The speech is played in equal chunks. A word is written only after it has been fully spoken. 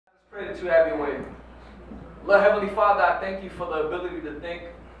Pray that you have your way. Lord Heavenly Father, I thank you for the ability to think,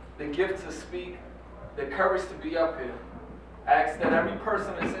 the gift to speak, the courage to be up here. I ask that every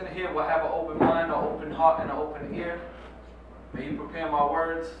person that's in here will have an open mind, an open heart, and an open ear. May you prepare my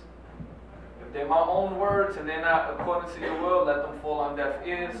words. If they're my own words and they're not according to your will, let them fall on deaf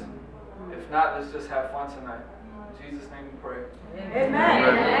ears. If not, let's just have fun tonight. In Jesus' name we pray. Amen.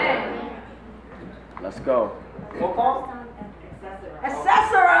 Amen. Let's go. What poem?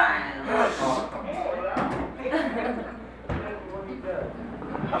 Accessorize.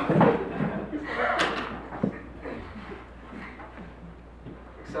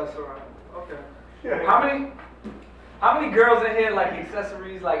 Accessorize. Okay. How many girls in here like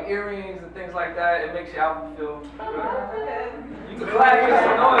accessories, like earrings and things like that? It makes your album feel good. You can clap, make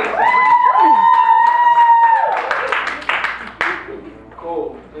some noise.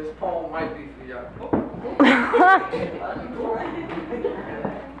 Cool. This poem might be for y'all.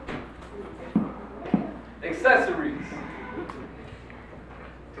 Accessories.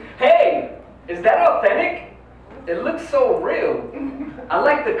 Hey, is that authentic? It looks so real. I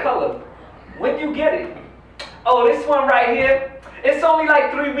like the color. When'd you get it? Oh, this one right here, it's only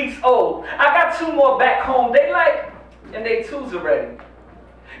like 3 weeks old. I got 2 more back home. They like, and they 2's already.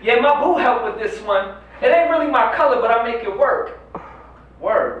 Yeah, my boo helped with this one. It ain't really my color, but I make it work.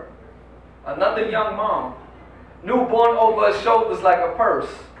 Word. Another young mom. Newborn over her shoulders like a purse.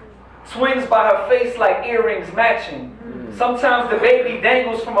 Twins by her face like earrings matching. Sometimes the baby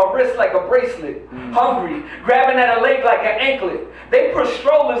dangles from her wrist like a bracelet. Hungry, grabbing at her leg like an anklet. They push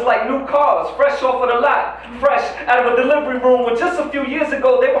strollers like new cars, fresh off of the lot. Fresh out of a delivery room when just a few years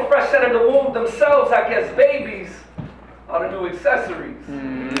ago they were fresh out of the womb themselves. I guess babies are the new accessories.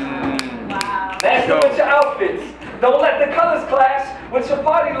 Wow. Match them with your outfits. Don't let the colors clash with your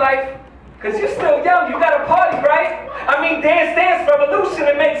party life. Cause you're still young, you gotta party, right? I mean, dance, dance, revolution,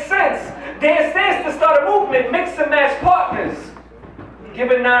 it makes sense. Dance, dance to start a movement, mix and match partners. Give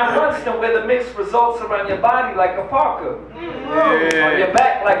it 9 months, then wear the mixed results around your body like a parka. On your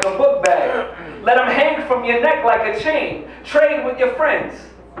back like a book bag. Let them hang from your neck like a chain. Trade with your friends.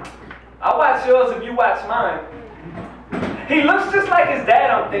 I'll watch yours if you watch mine. He looks just like his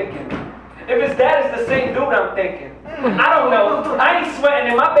dad, I'm thinking. If his dad is the same dude, I'm thinking. I don't know. I ain't sweating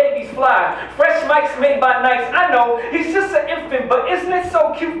and my baby's fly. Fresh mics made by nights. I know. He's just an infant, but isn't it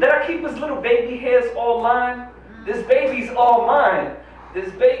so cute that I keep his little baby hairs all lined? This baby's all mine.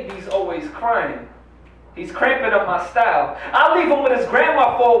 This baby's always crying. He's cramping up my style. I'll leave him with his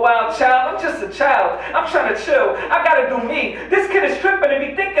grandma for a while, child. I'm just a child. I'm trying to chill. I gotta do me. This kid is tripping and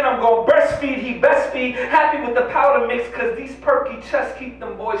be thinking I'm gonna breastfeed. He best be happy with the powder mix, cause these perky chests keep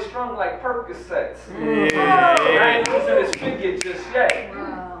them boys strung like Percocets. I ain't losing his figure just yet.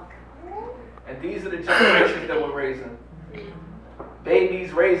 Wow. And these are the generations that we're raising.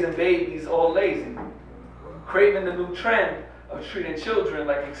 Babies raising babies all lazy. Craving the new trend of treating children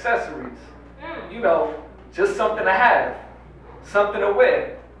like accessories. You know, just something to have, something to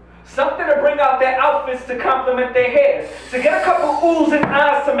wear, something to bring out their outfits to complement their hair, to get a couple oohs and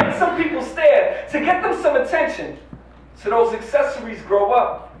ahs to make some people stare, to get them some attention. So those accessories grow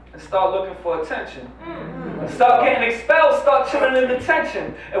up and start looking for attention. Start getting expelled, start chilling in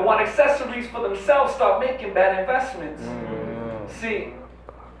detention, and want accessories for themselves, start making bad investments. See,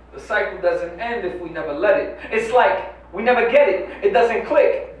 the cycle doesn't end if we never let it. It's like we never get it, it doesn't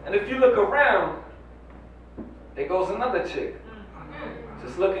click. And if you look around, there goes another chick,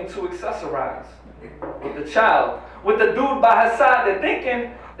 just looking to accessorize. With the child, with the dude by her side, they're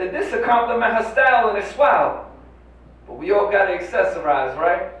thinking that this will compliment her style and it's wild. But we all gotta accessorize,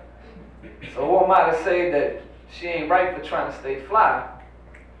 right? So who am I to say that she ain't right for trying to stay fly?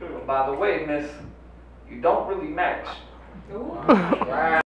 But by the way, miss, you don't really match.